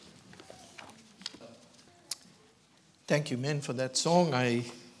Thank you, men, for that song. I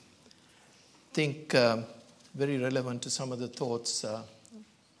think very relevant to some of the thoughts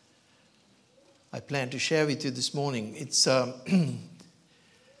I plan to share with you this morning. It's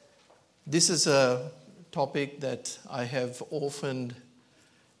this is a topic that I have often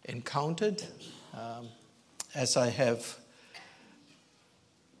encountered as I have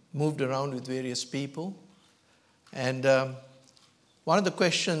moved around with various people. And one of the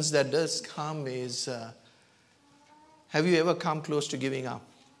questions that does come is, have you ever come close to giving up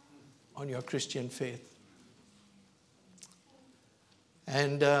on your Christian faith?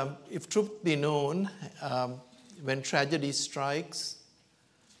 And if truth be known, when tragedy strikes,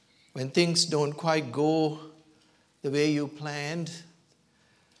 when things don't quite go the way you planned,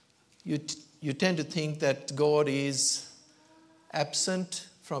 you tend to think that God is absent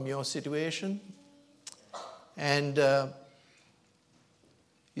from your situation. And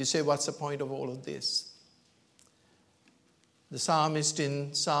you say, what's the point of all of this? The psalmist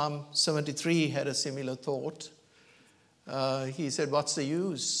in Psalm 73 had a similar thought. He said, what's the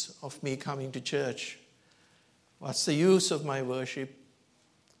use of me coming to church? What's the use of my worship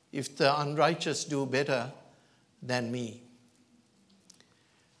if the unrighteous do better than me?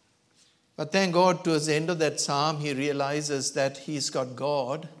 But thank God, towards the end of that psalm, he realizes that he's got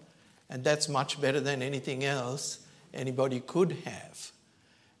God, and that's much better than anything else anybody could have.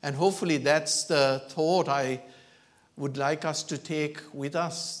 And hopefully that's the thought I would like us to take with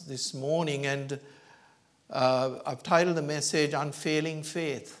us this morning. And I've titled the message, Unfailing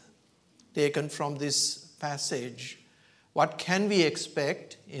Faith, taken from this passage. What can we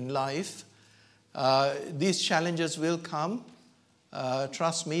expect in life? These challenges will come.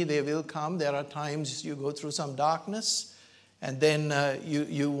 Trust me, they will come. There are times you go through some darkness, and then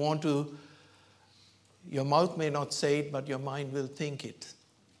you want to, your mouth may not say it, but your mind will think it.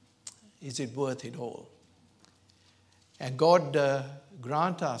 Is it worth it all? And God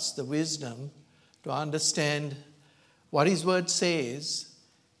grant us the wisdom to understand what His Word says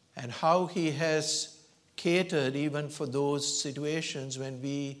and how He has catered even for those situations when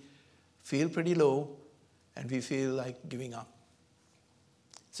we feel pretty low and we feel like giving up.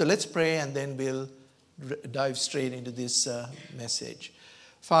 So let's pray, and then we'll dive straight into this message.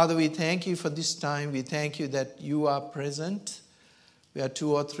 Father, we thank you for this time. We thank you that you are present where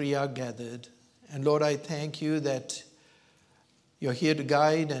two or three are gathered. And Lord, I thank you that you're here to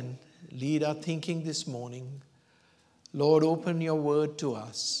guide and lead our thinking this morning. Lord, open your word to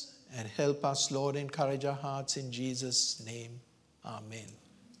us and help us, Lord, encourage our hearts in Jesus' name. Amen.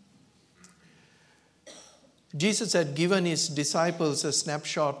 Jesus had given his disciples a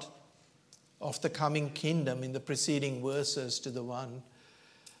snapshot of the coming kingdom in the preceding verses to the one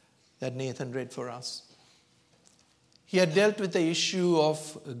that Nathan read for us. He had dealt with the issue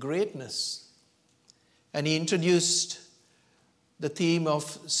of greatness, and he introduced the theme of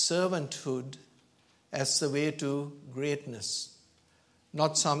servanthood as the way to greatness,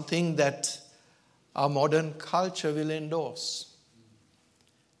 not something that our modern culture will endorse.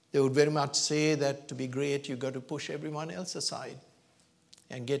 They would very much say that to be great, you've got to push everyone else aside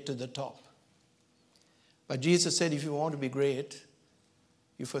and get to the top. But Jesus said, if you want to be great,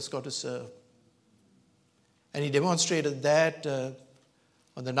 you first got to serve. And he demonstrated that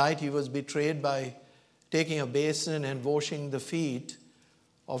on the night he was betrayed by taking a basin and washing the feet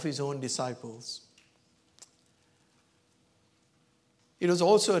of his own disciples. It was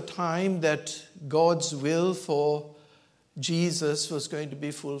also a time that God's will for Jesus was going to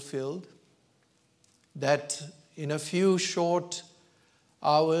be fulfilled, that in a few short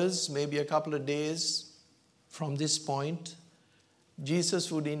hours, maybe a couple of days from this point,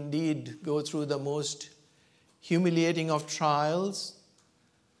 Jesus would indeed go through the most humiliating of trials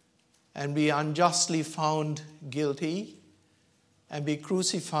and be unjustly found guilty and be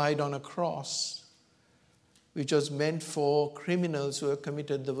crucified on a cross, which was meant for criminals who have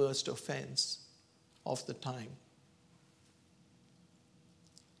committed the worst offense of the time.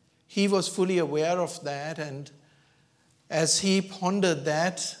 He was fully aware of that, and as he pondered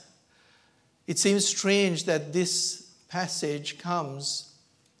that, it seems strange that this passage comes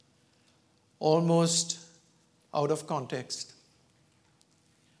almost out of context.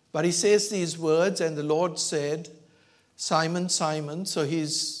 But he says these words, and the Lord said, Simon, Simon, so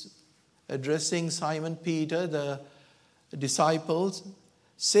he's addressing Simon Peter, the disciples,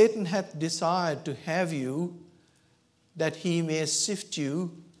 Satan hath desired to have you, that he may sift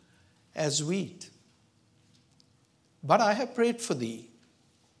you as wheat. But I have prayed for thee,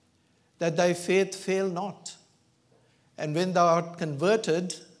 that thy faith fail not. And when thou art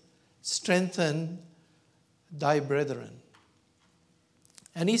converted, strengthen thy brethren.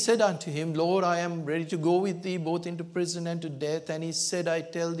 And he said unto him, Lord, I am ready to go with thee both into prison and to death. And he said, I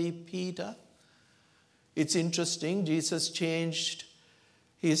tell thee, Peter. It's interesting, Jesus changed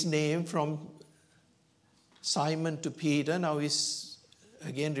his name from Simon to Peter. Now he's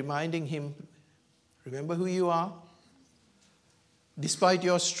again reminding him, remember who you are. Despite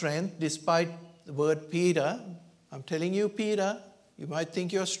your strength, despite the word Peter, I'm telling you, Peter, you might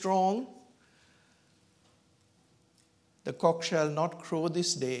think you're strong. The cock shall not crow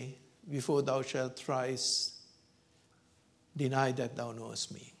this day before thou shalt thrice deny that thou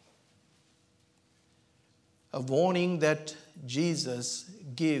knowest me. A warning that Jesus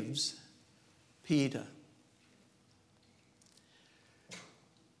gives Peter.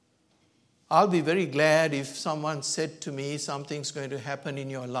 I'll be very glad if someone said to me, something's going to happen in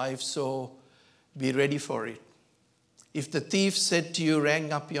your life, so be ready for it. If the thief said to you,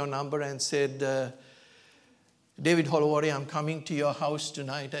 rang up your number and said, David Holloway, I'm coming to your house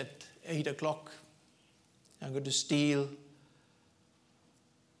tonight at 8 o'clock. I'm going to steal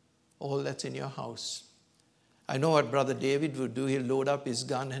all that's in your house. I know what Brother David would do. He'll load up his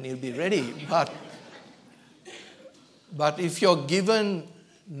gun and he'll be ready. But if you're given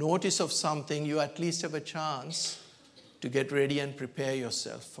notice of something, you at least have a chance to get ready and prepare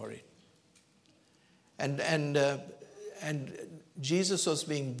yourself for it. And Jesus was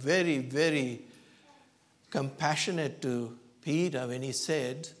being very, very compassionate to Peter when he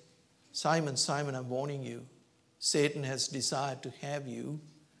said, Simon, Simon, I'm warning you. Satan has desired to have you,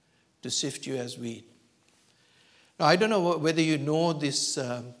 to sift you as wheat. Now, I don't know whether you know this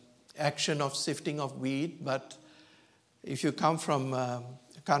action of sifting of wheat, but if you come from a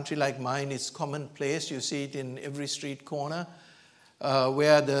country like mine, it's commonplace. You see it in every street corner,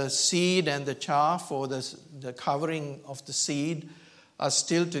 where the seed and the chaff or the covering of the seed are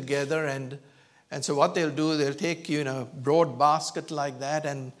still together. And so what they'll do, they'll take you in a broad basket like that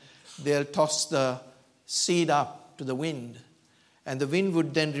and they'll toss the seed up to the wind. And the wind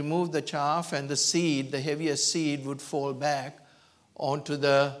would then remove the chaff and the seed, the heavier seed, would fall back onto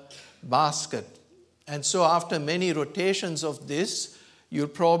the basket. And so after many rotations of this, you'll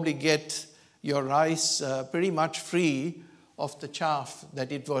probably get your rice pretty much free of the chaff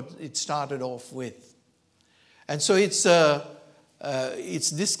that it started off with. And so it's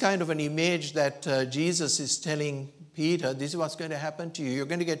this kind of an image that Jesus is telling Peter, this is what's going to happen to you. You're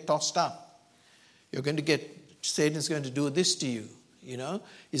going to get tossed up. Satan's going to do this to you, you know.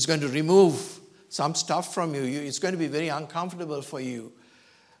 He's going to remove some stuff from you. It's going to be very uncomfortable for you.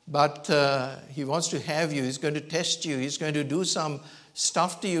 But he wants to have you. He's going to test you. He's going to do some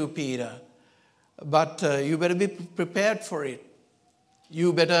stuff to you, Peter. But you better be prepared for it.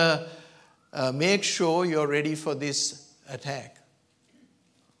 You better make sure you're ready for this attack.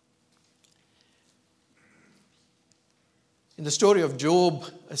 In the story of Job,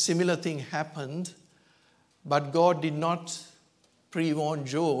 a similar thing happened, but God did not pre-warn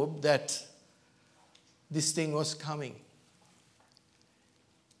Job that this thing was coming.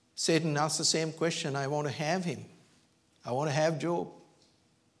 Satan asked the same question. I want to have him. I want to have Job.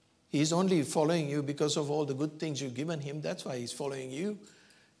 He's only following you because of all the good things you've given him. That's why he's following you.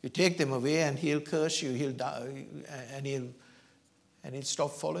 You take them away and he'll curse you. He'll die and he'll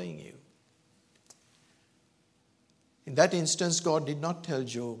stop following you. In that instance, God did not tell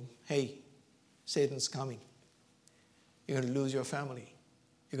Job, hey, Satan's coming. You're going to lose your family.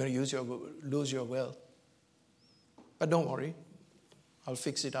 You're going to lose your wealth. But don't worry. I'll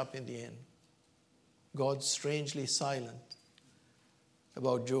fix it up in the end. God's strangely silent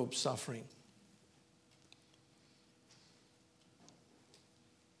about Job's suffering.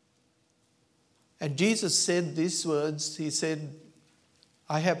 And Jesus said these words. He said,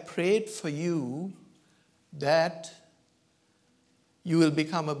 I have prayed for you that you will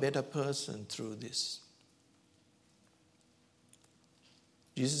become a better person through this.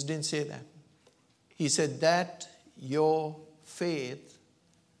 Jesus didn't say that. He said that your faith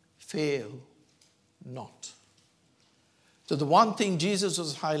fail not. So the one thing Jesus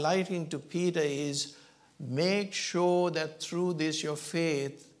was highlighting to Peter is make sure that through this your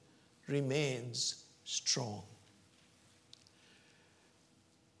faith remains strong.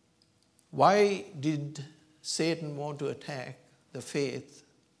 Why did Satan want to attack the faith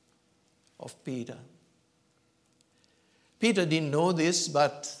of Peter? Peter didn't know this,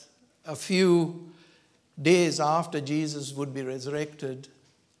 but a few days after Jesus would be resurrected,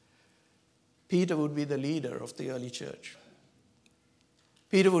 Peter would be the leader of the early church.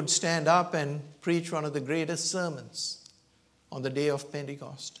 Peter would stand up and preach one of the greatest sermons on the day of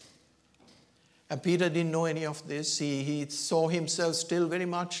Pentecost. And Peter didn't know any of this. He saw himself still very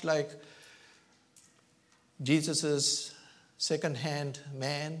much like Jesus' second-hand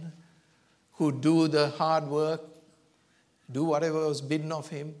man who do the hard work, do whatever was bidden of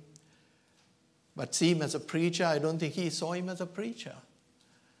him. But see him as a preacher, I don't think he saw him as a preacher.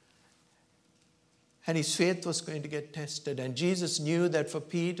 And his faith was going to get tested. And Jesus knew that for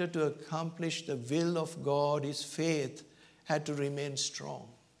Peter to accomplish the will of God, his faith had to remain strong.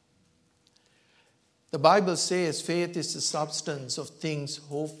 The Bible says faith is the substance of things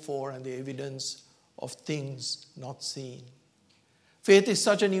hoped for and the evidence of things not seen. Faith is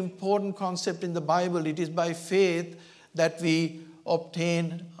such an important concept in the Bible. It is by faith that we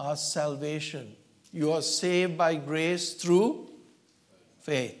obtain our salvation. You are saved by grace through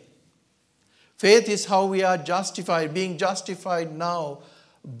faith. Faith is how we are justified, being justified now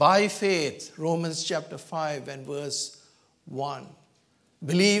by faith. Romans chapter 5 and verse 1.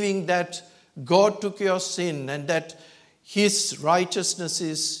 Believing that God took your sin and that his righteousness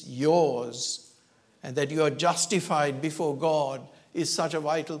is yours and that you are justified before God is such a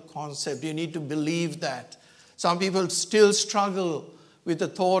vital concept. You need to believe that. Some people still struggle with the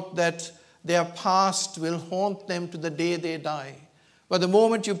thought that their past will haunt them to the day they die. But the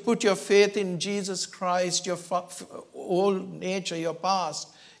moment you put your faith in Jesus Christ, your old nature, your past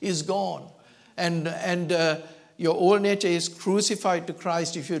is gone. And your old nature is crucified to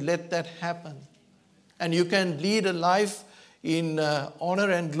Christ if you let that happen. And you can lead a life in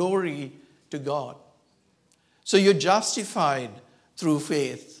honor and glory to God. So you're justified through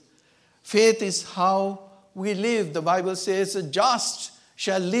faith. Faith is how we live. The Bible says the just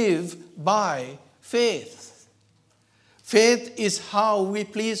shall live by faith. Faith is how we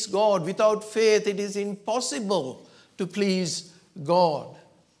please God. Without faith, it is impossible to please God.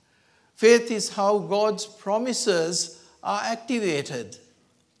 Faith is how God's promises are activated.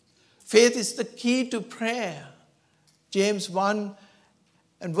 Faith is the key to prayer. James 1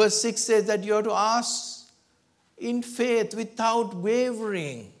 and verse 6 says that you are to ask in faith without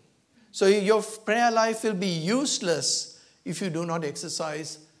wavering. So your prayer life will be useless if you do not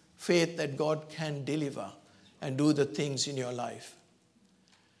exercise faith that God can deliver and do the things in your life.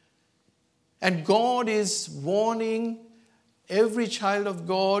 And God is warning every child of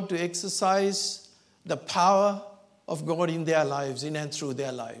God to exercise the power of God in their lives, in and through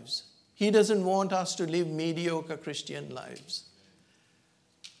their lives. He doesn't want us to live mediocre Christian lives,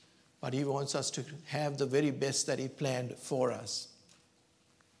 but he wants us to have the very best that he planned for us.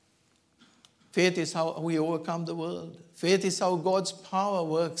 Faith is how we overcome the world. Faith is how God's power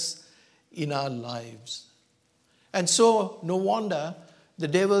works in our lives. And so, no wonder the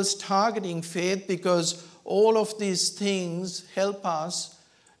devil's targeting faith, because all of these things help us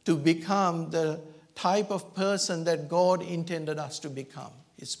to become the type of person that God intended us to become.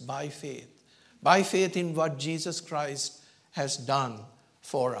 It's by faith. By faith in what Jesus Christ has done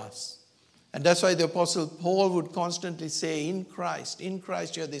for us. And that's why the Apostle Paul would constantly say, in Christ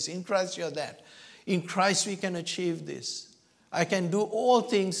you're this, in Christ you're that. In Christ we can achieve this. I can do all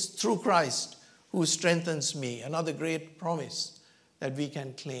things through Christ who strengthens me. Another great promise that we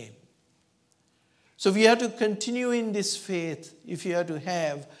can claim. So we have to continue in this faith if you are to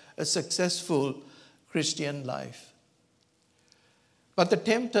have a successful Christian life. But the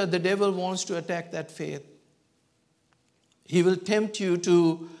tempter, the devil, wants to attack that faith. He will tempt you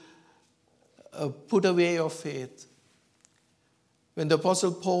to put away your faith. When the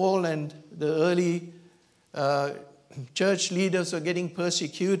Apostle Paul and the early church leaders were getting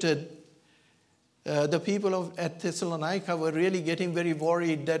persecuted, the people at Thessalonica were really getting very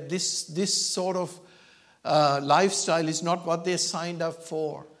worried that this sort of lifestyle is not what they signed up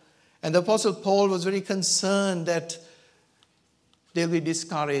for. And the Apostle Paul was very concerned that they'll be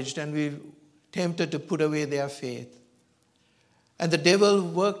discouraged and be tempted to put away their faith. And the devil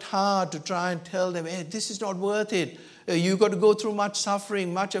worked hard to try and tell them, hey, this is not worth it. You've got to go through much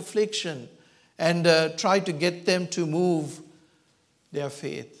suffering, much affliction, and try to get them to move their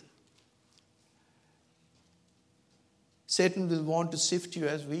faith. Satan will want to sift you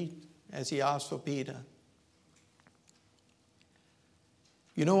as wheat, as he asked for Peter.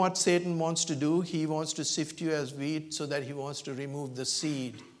 You know what Satan wants to do? He wants to sift you as wheat so that he wants to remove the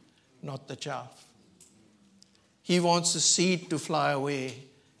seed, not the chaff. He wants the seed to fly away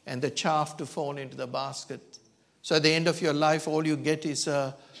and the chaff to fall into the basket. So at the end of your life, all you get is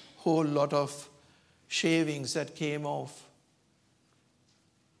a whole lot of shavings that came off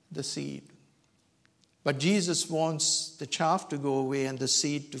the seed. But Jesus wants the chaff to go away and the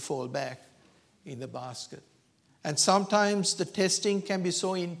seed to fall back in the basket. And sometimes the testing can be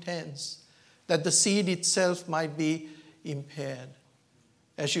so intense that the seed itself might be impaired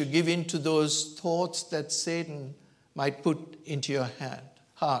as you give in to those thoughts that Satan might put into your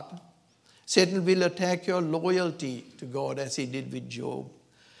heart. Satan will attack your loyalty to God as he did with Job.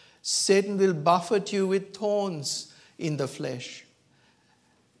 Satan will buffet you with thorns in the flesh.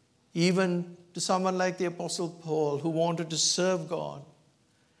 Even to someone like the Apostle Paul, who wanted to serve God,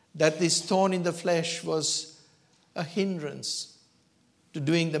 that this thorn in the flesh was a hindrance to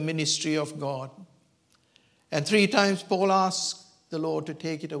doing the ministry of God. And 3 times Paul asked the Lord to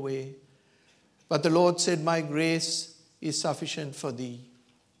take it away. But the Lord said, my grace is sufficient for thee,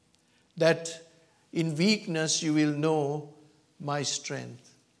 that in weakness you will know my strength.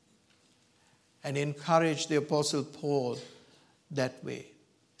 And encourage the Apostle Paul that way.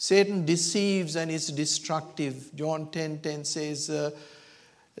 Satan deceives and is destructive. John 10:10 says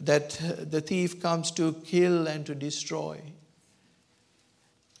that the thief comes to kill and to destroy.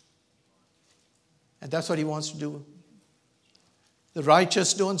 And that's what he wants to do. The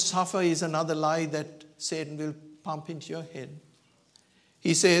righteous don't suffer is another lie that Satan will pump into your head.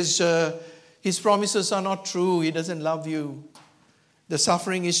 He says his promises are not true. He doesn't love you. The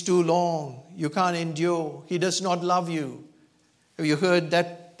suffering is too long. You can't endure. He does not love you. Have you heard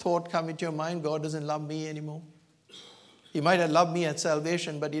that thought come into your mind? God doesn't love me anymore. He might have loved me at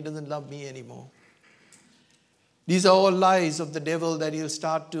salvation, but he doesn't love me anymore. These are all lies of the devil that he'll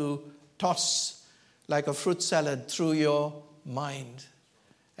start to toss like a fruit salad through your mind.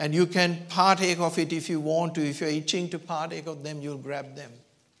 And you can partake of it if you want to. If you're itching to partake of them, you'll grab them.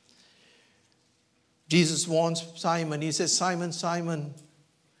 Jesus warns Simon. He says, Simon, Simon,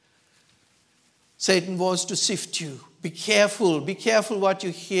 Satan wants to sift you. Be careful. Be careful what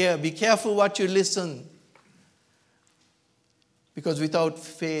you hear. Be careful what you listen. Because without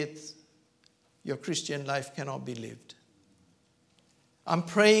faith, your Christian life cannot be lived. I'm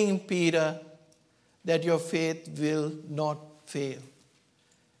praying, Peter, that your faith will not fail.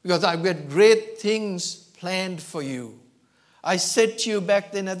 Because I've got great things planned for you. I said to you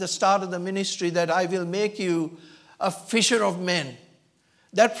back then at the start of the ministry that I will make you a fisher of men.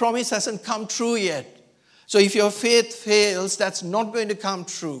 That promise hasn't come true yet. So if your faith fails, that's not going to come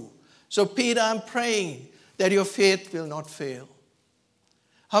true. So Peter, I'm praying that your faith will not fail.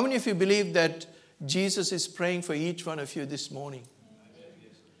 How many of you believe that Jesus is praying for each one of you this morning?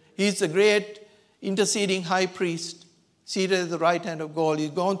 He's the great interceding high priest, seated at the right hand of God. He's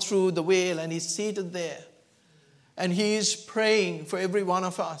gone through the veil and he's seated there. And he is praying for every one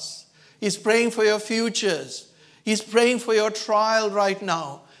of us. He's praying for your futures. He's praying for your trial right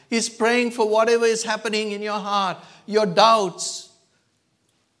now. He's praying for whatever is happening in your heart, your doubts,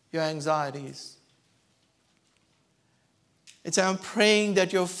 your anxieties. I'm praying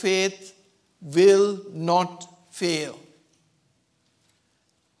that your faith will not fail.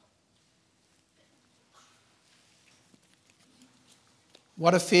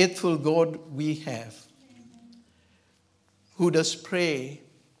 What a faithful God we have, who does pray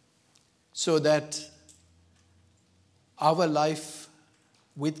so that our life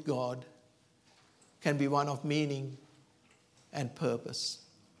with God can be one of meaning and purpose.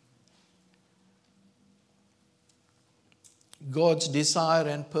 God's desire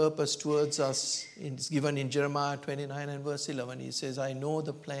and purpose towards us is given in Jeremiah 29 and verse 11. He says, I know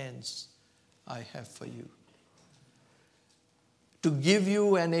the plans I have for you, to give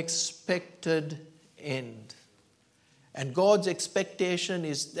you an expected end. And God's expectation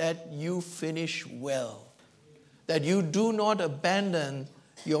is that you finish well, that you do not abandon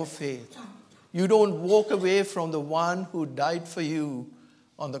your faith. You don't walk away from the one who died for you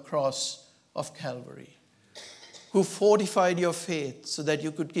on the cross of Calvary, who fortified your faith so that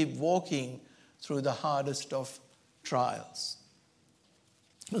you could keep walking through the hardest of trials.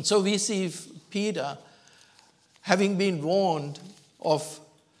 And so we see Peter, having been warned of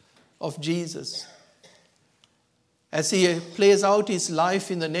Jesus, as he plays out his life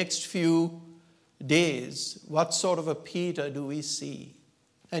in the next few days, what sort of a Peter do we see?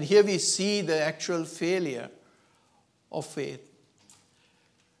 And here we see the actual failure of faith.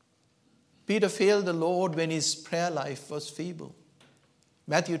 Peter failed the Lord when his prayer life was feeble.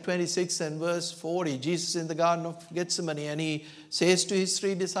 Matthew 26 and verse 40, Jesus in the Garden of Gethsemane, and he says to his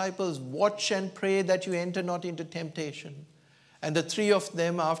 3 disciples, watch and pray that you enter not into temptation. And the 3 of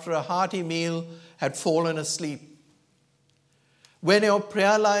them, after a hearty meal, had fallen asleep. When your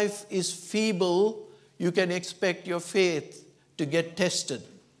prayer life is feeble, you can expect your faith to get tested.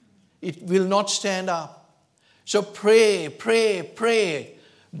 It will not stand up. So pray, pray, pray.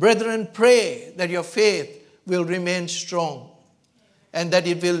 Brethren, pray that your faith will remain strong and that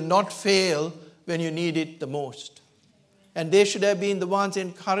it will not fail when you need it the most. And they should have been the ones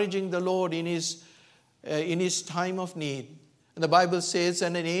encouraging the Lord in his time of need. And the Bible says,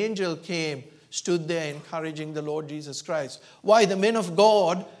 and an angel came, stood there encouraging the Lord Jesus Christ. Why? The men of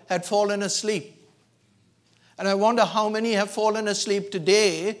God had fallen asleep. And I wonder how many have fallen asleep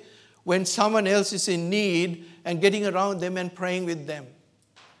today when someone else is in need and getting around them and praying with them.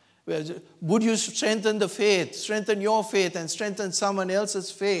 Would you strengthen the faith, strengthen your faith and strengthen someone else's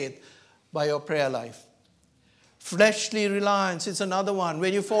faith by your prayer life? Fleshly reliance is another one.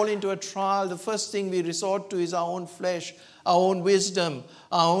 When you fall into a trial, the first thing we resort to is our own flesh, our own wisdom,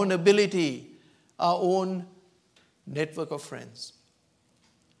 our own ability, our own network of friends.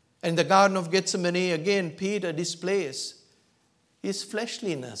 In the Garden of Gethsemane, again, Peter displays his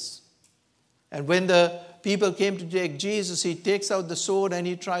fleshliness. And when the people came to take Jesus, he takes out the sword and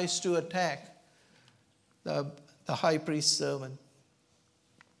he tries to attack the high priest's servant.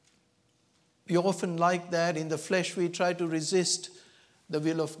 We often like that. In the flesh, we try to resist the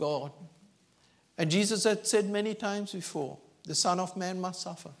will of God. And Jesus had said many times before, the Son of Man must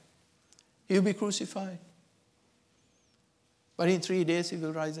suffer. He will be crucified. But in 3 days, he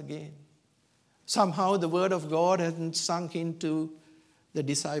will rise again. Somehow, the word of God hadn't sunk into the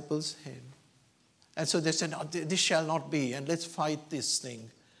disciples' head. And so they said, no, this shall not be, and let's fight this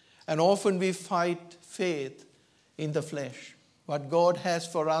thing. And often we fight faith in the flesh. What God has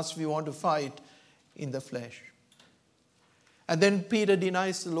for us, we want to fight in the flesh. And then Peter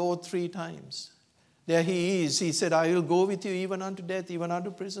denies the Lord 3 times. There he is. He said, I will go with you even unto death, even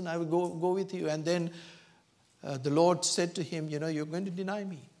unto prison. I will go with you. And then the Lord said to him, you're going to deny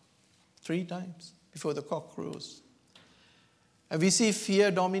me 3 times before the cock crows. And we see fear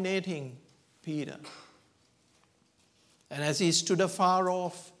dominating Peter. And as he stood afar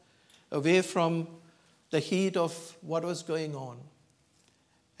off, away from the heat of what was going on,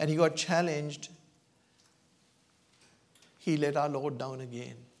 and he got challenged, he let our Lord down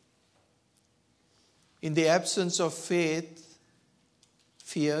again. In the absence of faith,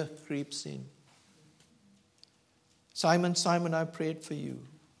 fear creeps in. Simon, Simon, I prayed for you,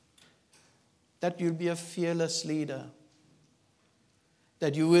 that you'll be a fearless leader,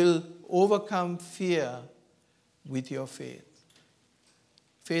 that you will overcome fear with your faith.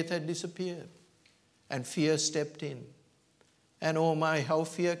 Faith had disappeared, and fear stepped in. And oh my, how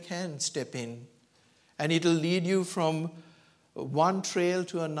fear can step in. And it'll lead you from one trail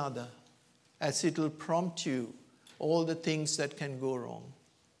to another, as it'll prompt you all the things that can go wrong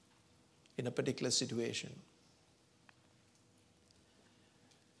in a particular situation.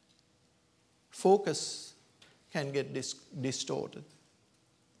 Focus can get distorted.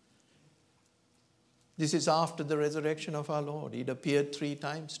 This is after the resurrection of our Lord. It appeared 3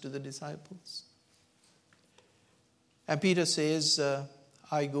 times to the disciples. And Peter says,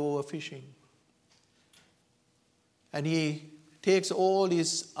 I go a-fishing. And he takes all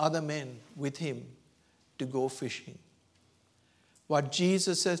his other men with him to go fishing. What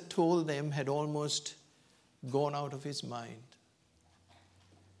Jesus had told them had almost gone out of his mind.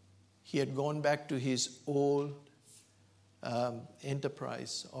 He had gone back to his old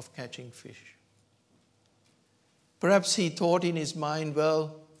enterprise of catching fish. Perhaps he thought in his mind,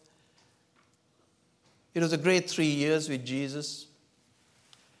 well, it was a great 3 years with Jesus.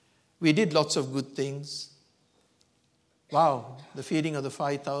 We did lots of good things. Wow, the feeding of the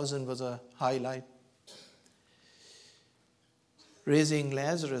 5,000 was a highlight. Raising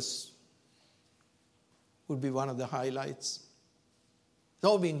Lazarus would be one of the highlights. It's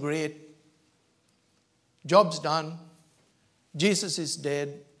all been great. Job's done. Jesus is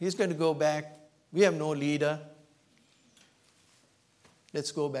dead. He's going to go back. We have no leader.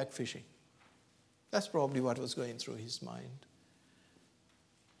 Let's go back fishing. That's probably what was going through his mind.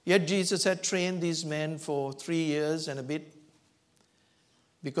 Yet Jesus had trained these men for 3 years and a bit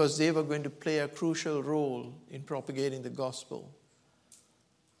because they were going to play a crucial role in propagating the gospel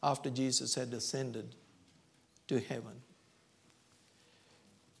after Jesus had ascended to heaven.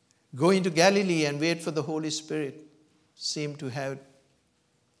 Going to Galilee and wait for the Holy Spirit seemed to have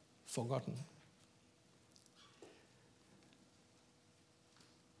forgotten.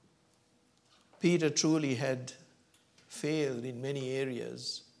 Peter truly had failed in many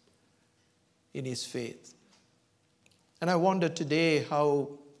areas in his faith. And I wonder today how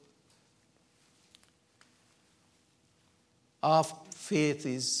our faith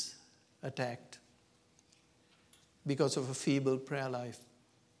is attacked because of a feeble prayer life,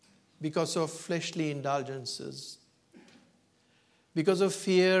 because of fleshly indulgences, because of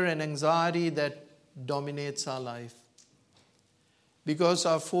fear and anxiety that dominates our life, because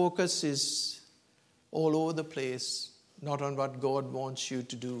our focus is all over the place, not on what God wants you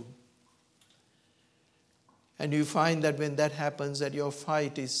to do. And you find that when that happens, that your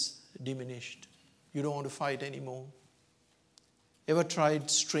fight is diminished. You don't want to fight anymore. Ever tried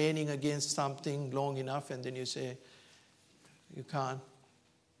straining against something long enough and then you say, you can't,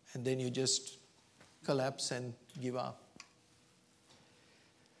 and then you just collapse and give up?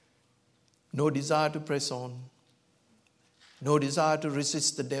 No desire to press on. No desire to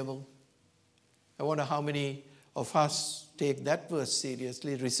resist the devil. I wonder how many of us take that verse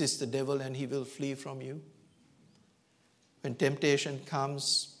seriously. Resist the devil and he will flee from you. When temptation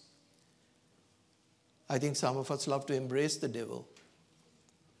comes, I think some of us love to embrace the devil,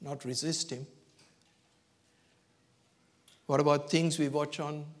 not resist him. What about things we watch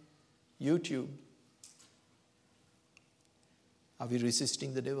on YouTube? Are we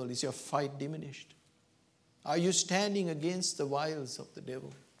resisting the devil? Is your fight diminished? Are you standing against the wiles of the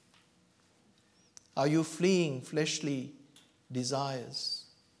devil? Are you fleeing fleshly desires?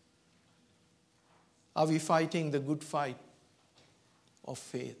 Are we fighting the good fight of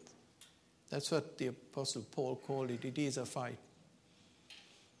faith? That's what the Apostle Paul called it. It is a fight.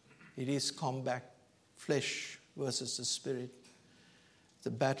 It is combat, flesh versus the spirit. The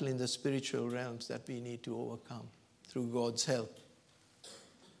battle in the spiritual realms that we need to overcome through God's help.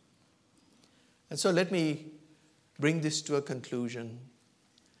 And so let me bring this to a conclusion.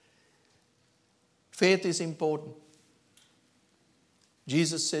 Faith is important.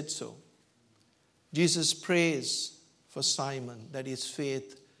 Jesus said so. Jesus prays for Simon that his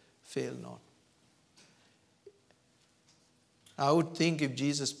faith fail not. I would think if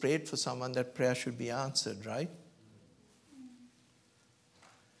Jesus prayed for someone, that prayer should be answered, right?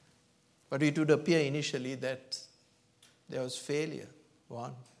 But it would appear initially that there was failure.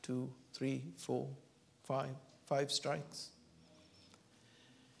 1, 2, 3, 4, 5 strikes.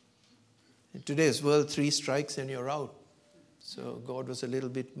 In today's world, 3 strikes and you're out. So God was a little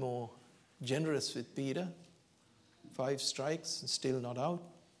bit more generous with Peter. 5 strikes and still not out.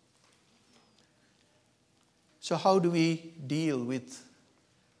 So how do we deal with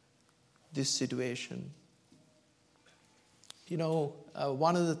this situation? You know,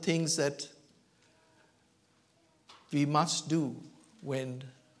 one of the things that we must do when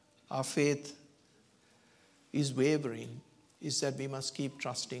our faith is wavering is that we must keep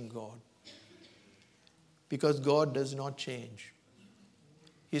trusting God. Because God does not change.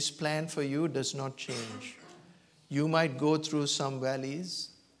 His plan for you does not change. You might go through some valleys.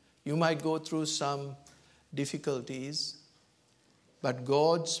 You might go through some difficulties. But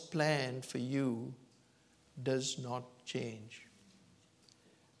God's plan for you does not change.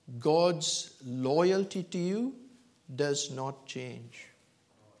 God's loyalty to you does not change.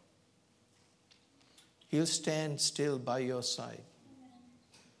 He'll stand still by your side.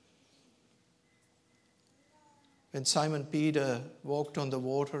 When Simon Peter walked on the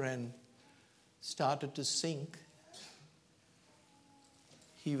water and started to sink,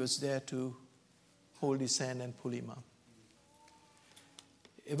 he was there to hold his hand and pull him up.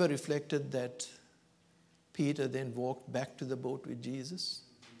 Ever reflected that Peter then walked back to the boat with Jesus?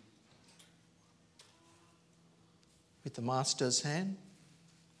 With the master's hand,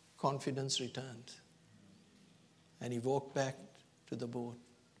 confidence returned. And he walked back to the boat.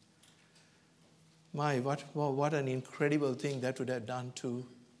 My, what an incredible thing that would have done to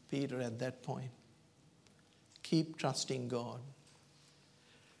Peter at that point. Keep trusting God.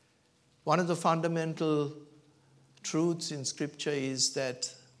 One of the fundamental truths in Scripture is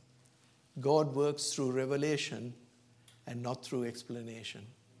that God works through revelation and not through explanation.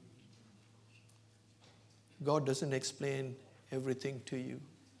 God doesn't explain everything to you.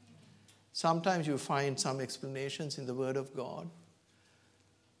 Sometimes you find some explanations in the Word of God,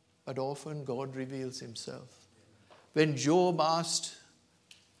 but often God reveals himself. When Job asked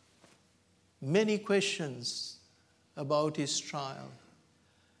many questions about his trial,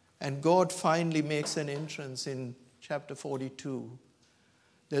 and God finally makes an entrance in chapter 42,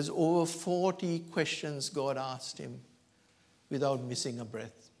 there's over 40 questions God asked him without missing a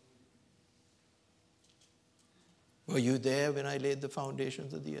breath. Were you there when I laid the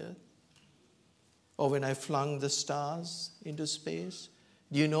foundations of the earth? Or when I flung the stars into space?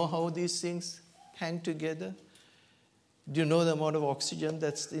 Do you know how these things hang together? Do you know the amount of oxygen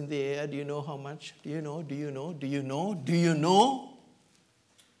that's in the air? Do you know how much? Do you know? Do you know? Do you know? Do you know?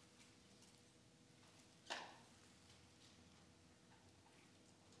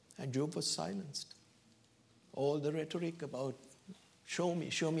 And Job was silenced. All the rhetoric about, show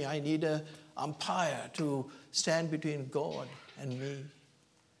me, I need an umpire to stand between God and me.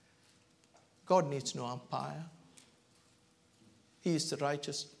 God needs no umpire. He is the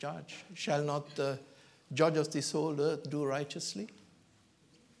righteous judge. Shall not the judge of this whole earth do righteously?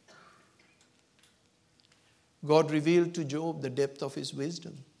 God revealed to Job the depth of his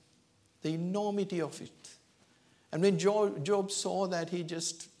wisdom, the enormity of it. And when Job saw that, he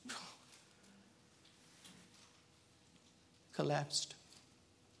just collapsed.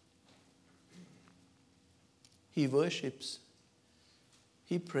 He worships,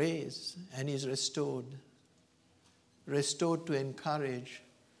 he prays, and he's restored. Restored to encourage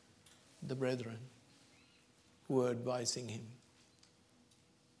the brethren who were advising him.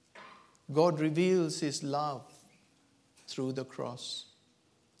 God reveals his love through the cross.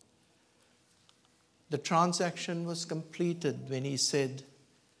 The transaction was completed when he said,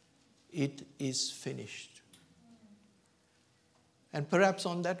 "It is finished." And perhaps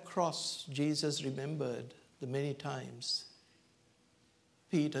on that cross, Jesus remembered the many times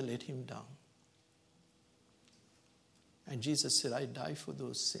Peter let him down. And Jesus said, "I die for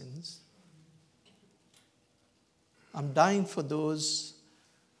those sins. I'm dying for those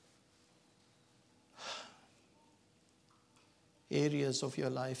areas of your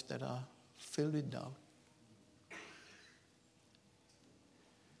life that are filled with doubt.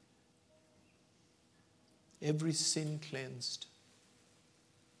 Every sin cleansed,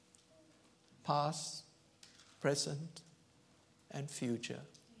 past, present, and future."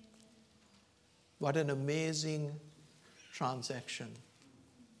 What an amazing transaction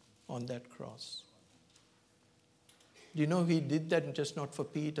on that cross. Do you know he did that just not for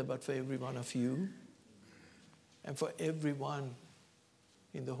Peter, but for every one of you and for everyone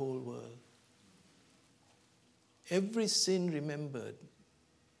in the whole world? Every sin remembered.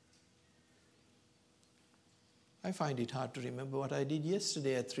 I find it hard to remember what I did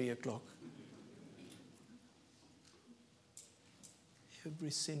yesterday at 3 o'clock.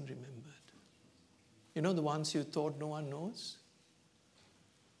 Every sin remembered. You know the ones you thought no one knows?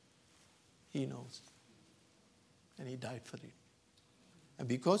 He knows. And he died for it. And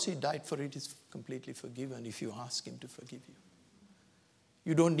because he died for it, he's completely forgiven if you ask him to forgive you.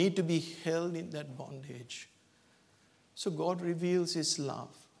 You don't need to be held in that bondage. So God reveals his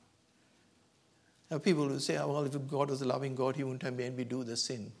love. Now people who say, "Oh, well, if God was a loving God, he wouldn't have made me do the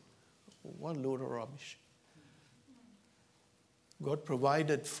sin." What a load of rubbish. God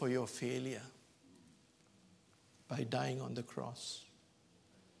provided for your failure by dying on the cross.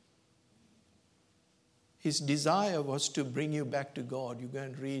 His desire was to bring you back to God. You go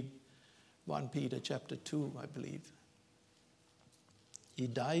and read 1 Peter chapter 2, I believe. He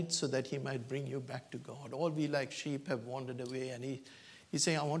died so that he might bring you back to God. All we like sheep have wandered away, and he's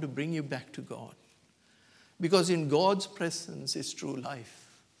saying, "I want to bring you back to God." Because in God's presence is true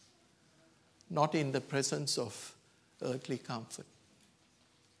life, not in the presence of earthly comfort,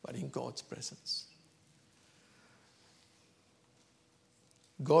 but in God's presence.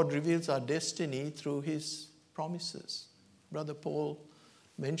 God reveals our destiny through his promises. Brother Paul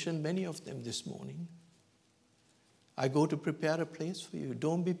mentioned many of them this morning. "I go to prepare a place for you.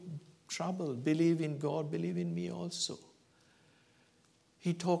 Don't be troubled. Believe in God. Believe in me also."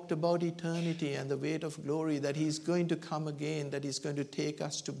 He talked about eternity and the weight of glory, that he's going to come again, that he's going to take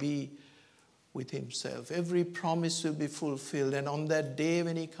us to be with himself. Every promise will be fulfilled. And on that day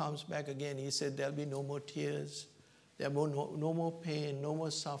when he comes back again, he said there'll be no more tears. There will be no more pain, no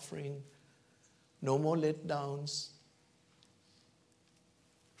more suffering, no more letdowns.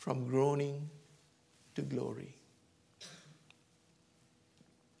 From groaning to glory.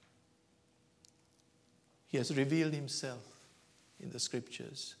 He has revealed himself in the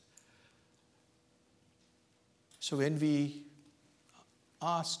scriptures. So when we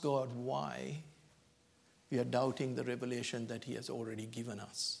ask God why, we are doubting the revelation that he has already given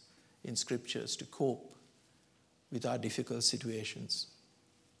us in scriptures to cope with our difficult situations.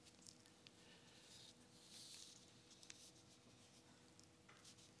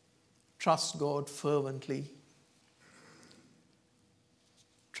 Trust God fervently.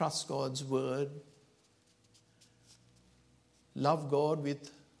 Trust God's word. Love God with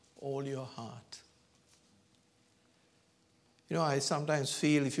all your heart. You know, I sometimes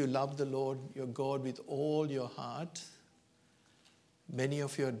feel if you love the Lord, your God, with all your heart, many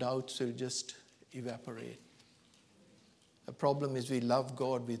of your doubts will just evaporate. The problem is we love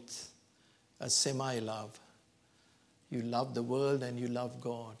God with a semi-love. You love the world and you love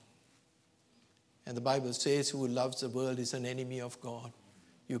God. And the Bible says who loves the world is an enemy of God.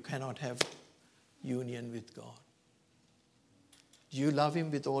 You cannot have union with God. Do you love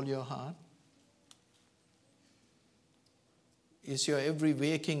him with all your heart? Is your every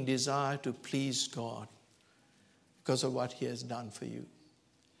waking desire to please God because of what he has done for you?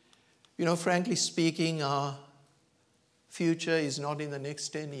 You know, frankly speaking, our future is not in the next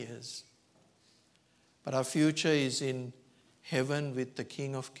 10 years, but our future is in heaven with the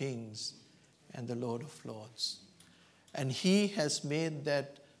King of Kings and the Lord of Lords. And he has made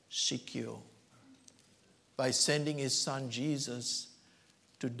that secure by sending his son Jesus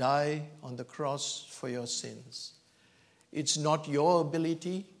to die on the cross for your sins. It's not your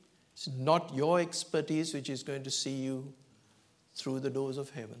ability, it's not your expertise which is going to see you through the doors of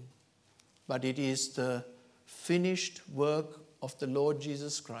heaven, but it is the finished work of the Lord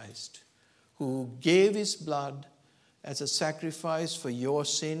Jesus Christ, who gave his blood as a sacrifice for your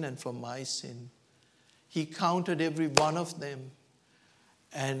sin and for my sin. He counted every one of them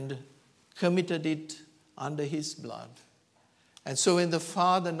and committed it under his blood. And so when the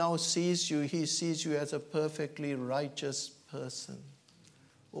Father now sees you, he sees you as a perfectly righteous person.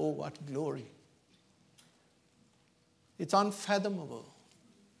 Oh, what glory. It's unfathomable.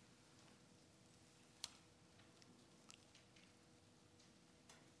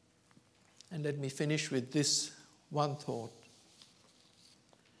 And let me finish with this one thought.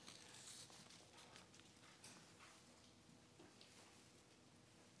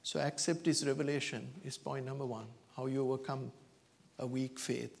 So accept his revelation is point number one, how you overcome a weak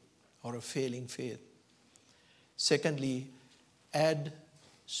faith or a failing faith. Secondly, add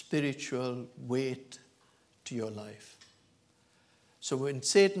spiritual weight to your life. So when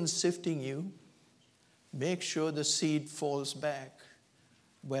Satan's sifting you, make sure the seed falls back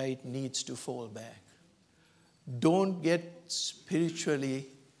where it needs to fall back. Don't get spiritually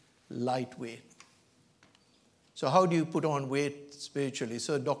lightweight. So how do you put on weight spiritually?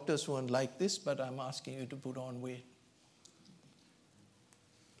 So doctors won't like this, but I'm asking you to put on weight.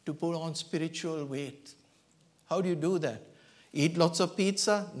 To put on spiritual weight. How do you do that? Eat lots of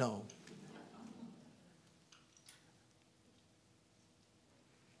pizza? No.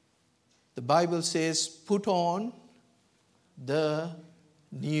 The Bible says, put on the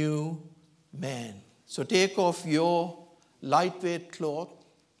new man. So take off your lightweight cloth,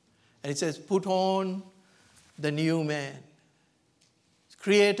 and it says, put on the new man.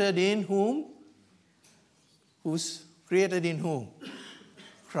 Created in whom? Who's created in whom?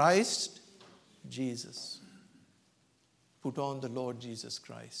 Christ Jesus. Put on the Lord Jesus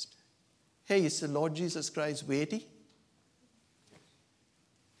Christ. Hey, is the Lord Jesus Christ weighty?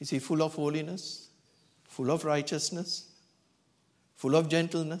 Is he full of holiness, full of righteousness, full of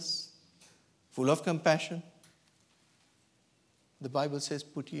gentleness, full of compassion? The Bible says,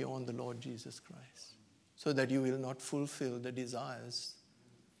 put ye on the Lord Jesus Christ, so that you will not fulfill the desires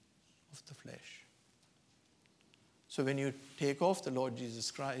of the flesh. So when you take off the Lord Jesus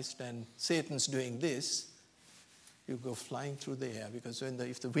Christ and Satan's doing this, you go flying through the air, because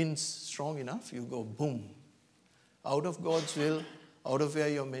if the wind's strong enough, you go boom, out of God's will, out of where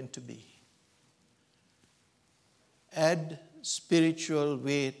you're meant to be. Add spiritual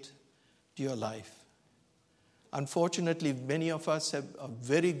weight to your life. Unfortunately, many of us are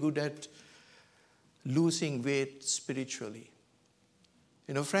very good at losing weight spiritually.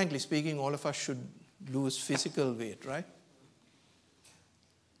 Frankly speaking, all of us should lose physical weight, right?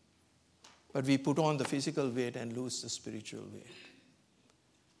 But we put on the physical weight and lose the spiritual weight.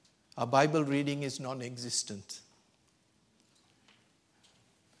 Our Bible reading is non-existent.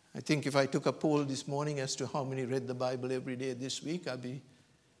 I think if I took a poll this morning as to how many read the Bible every day this week,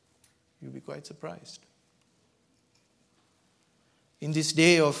 you'd be quite surprised. In this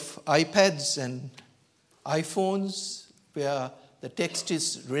day of iPads and iPhones, where the text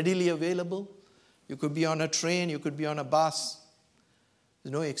is readily available, you could be on a train, you could be on a bus.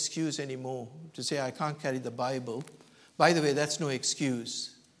 There's no excuse anymore to say, I can't carry the Bible. By the way, that's no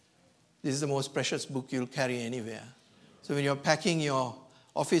excuse. This is the most precious book you'll carry anywhere. So when you're packing your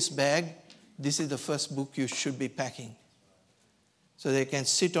office bag, this is the first book you should be packing. So they can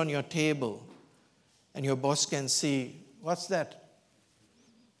sit on your table and your boss can see, what's that?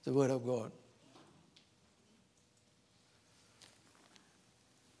 The Word of God.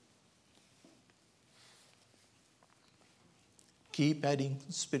 Keep adding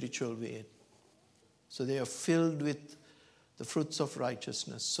spiritual weight so they are filled with the fruits of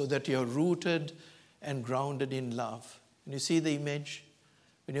righteousness, so that you're rooted and grounded in love. And you see the image?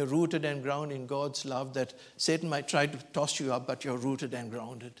 When you're rooted and grounded in God's love, that Satan might try to toss you up, but you're rooted and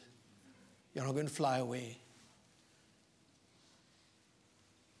grounded. You're not going to fly away.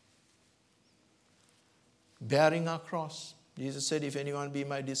 Bearing our cross. Jesus said, if anyone be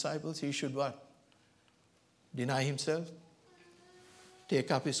my disciples, he should what? Deny himself,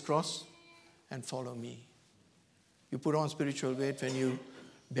 take up his cross, and follow me. You put on spiritual weight when you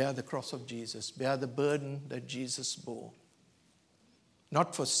bear the cross of Jesus, bear the burden that Jesus bore.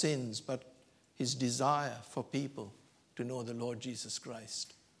 Not for sins, but his desire for people to know the Lord Jesus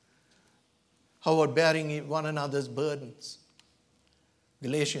Christ. How about bearing one another's burdens?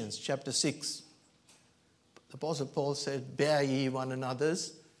 Galatians chapter 6. The Apostle Paul said, bear ye one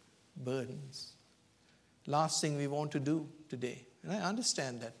another's burdens. last thing we want to do today. And I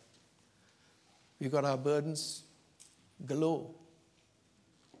understand that. We've got our burdens galore.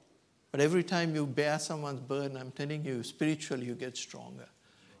 But every time you bear someone's burden, I'm telling you, spiritually you get stronger.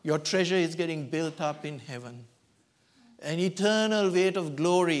 Your treasure is getting built up in heaven. An eternal weight of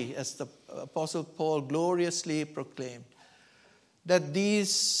glory, as the Apostle Paul gloriously proclaimed, that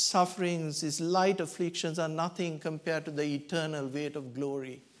these sufferings, these light afflictions are nothing compared to the eternal weight of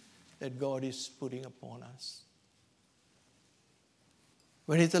glory that God is putting upon us.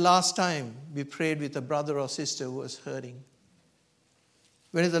 When is the last time we prayed with a brother or sister who was hurting?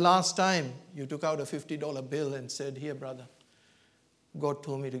 When is the last time you took out a $50 bill and said, "Here, brother, God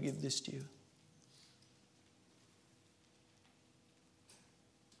told me to give this to you"?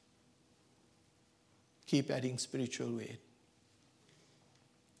 Keep adding spiritual weight.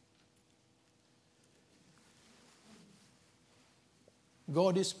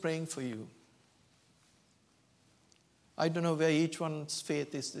 God is praying for you. I don't know where each one's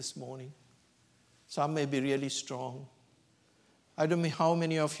faith is this morning. Some may be really strong. I don't know how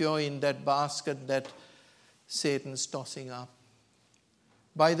many of you are in that basket that Satan's tossing up.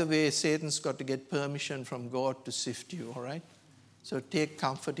 By the way, Satan's got to get permission from God to sift you, all right? So take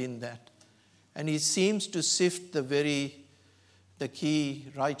comfort in that. And he seems to sift the key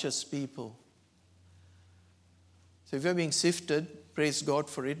righteous people. So if you're being sifted, praise God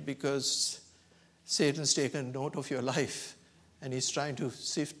for it, because Satan's taken note of your life and he's trying to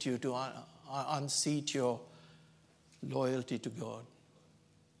sift you to unseat your loyalty to God.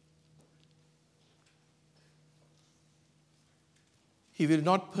 He will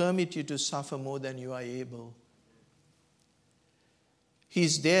not permit you to suffer more than you are able.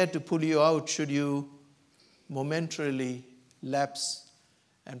 He's there to pull you out should you momentarily lapse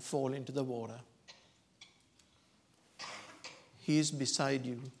and fall into the water. He is beside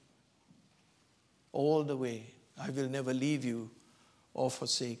you all the way. I will never leave you or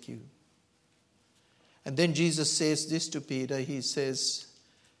forsake you. And then Jesus says this to Peter. He says,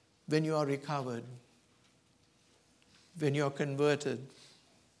 when you are recovered, when you are converted,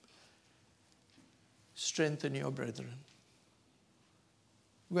 strengthen your brethren.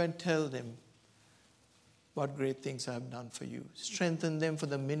 Go and tell them what great things I have done for you. Strengthen them for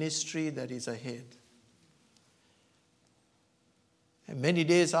the ministry that is ahead. And many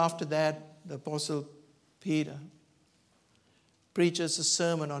days after that, the Apostle Peter preaches a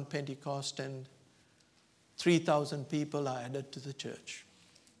sermon on Pentecost, and 3,000 people are added to the church.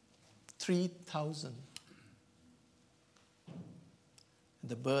 3,000.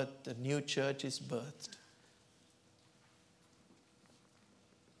 The new church is birthed.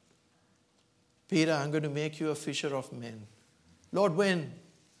 Peter, I'm going to make you a fisher of men. Lord, when?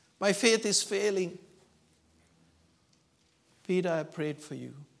 My faith is failing. Peter, I prayed for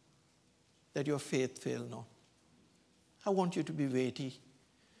you that your faith fail not. I want you to be weighty.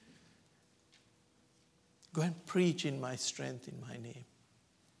 Go and preach in my strength, in my name.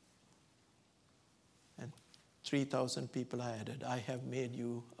 And 3,000 people are added. I have made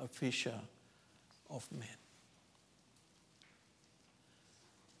you a fisher of men.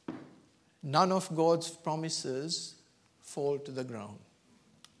 None of God's promises fall to the ground.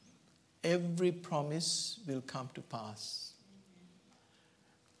 Every promise will come to pass.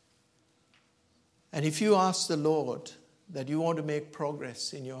 And if you ask the Lord that you want to make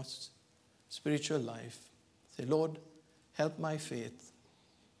progress in your spiritual life, say, Lord, help my faith.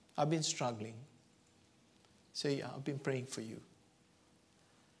 I've been struggling. Say, yeah, I've been praying for you.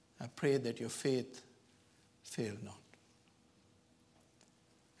 I pray that your faith fail not.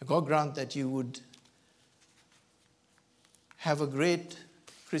 God grant that you would have a great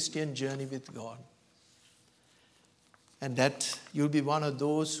Christian journey with God, and that you'll be one of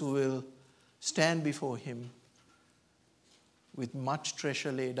those who will stand before Him with much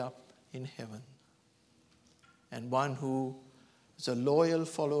treasure laid up in heaven, and one who is a loyal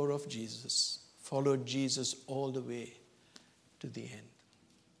follower of Jesus, followed Jesus all the way to the end.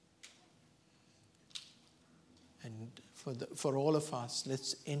 And for all of us,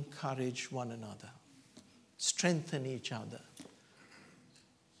 let's encourage one another. Strengthen each other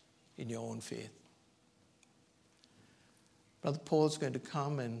in your own faith. Brother Paul's going to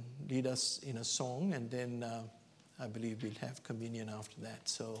come and lead us in a song, and then I believe we'll have communion after that.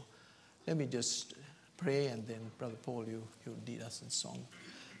 So let me just pray, and then Brother Paul, you lead us in song.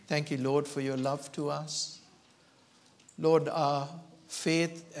 Thank you, Lord, for your love to us. Lord, our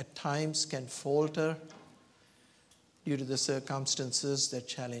faith at times can falter due to the circumstances that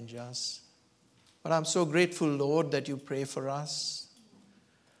challenge us. But I'm so grateful, Lord, that you pray for us,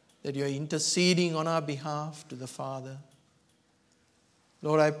 that you're interceding on our behalf to the Father.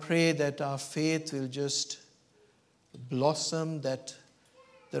 Lord, I pray that our faith will just blossom, that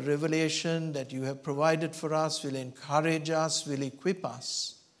the revelation that you have provided for us will encourage us, will equip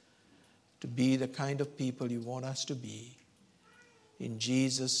us to be the kind of people you want us to be. In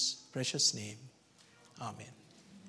Jesus' precious name, amen.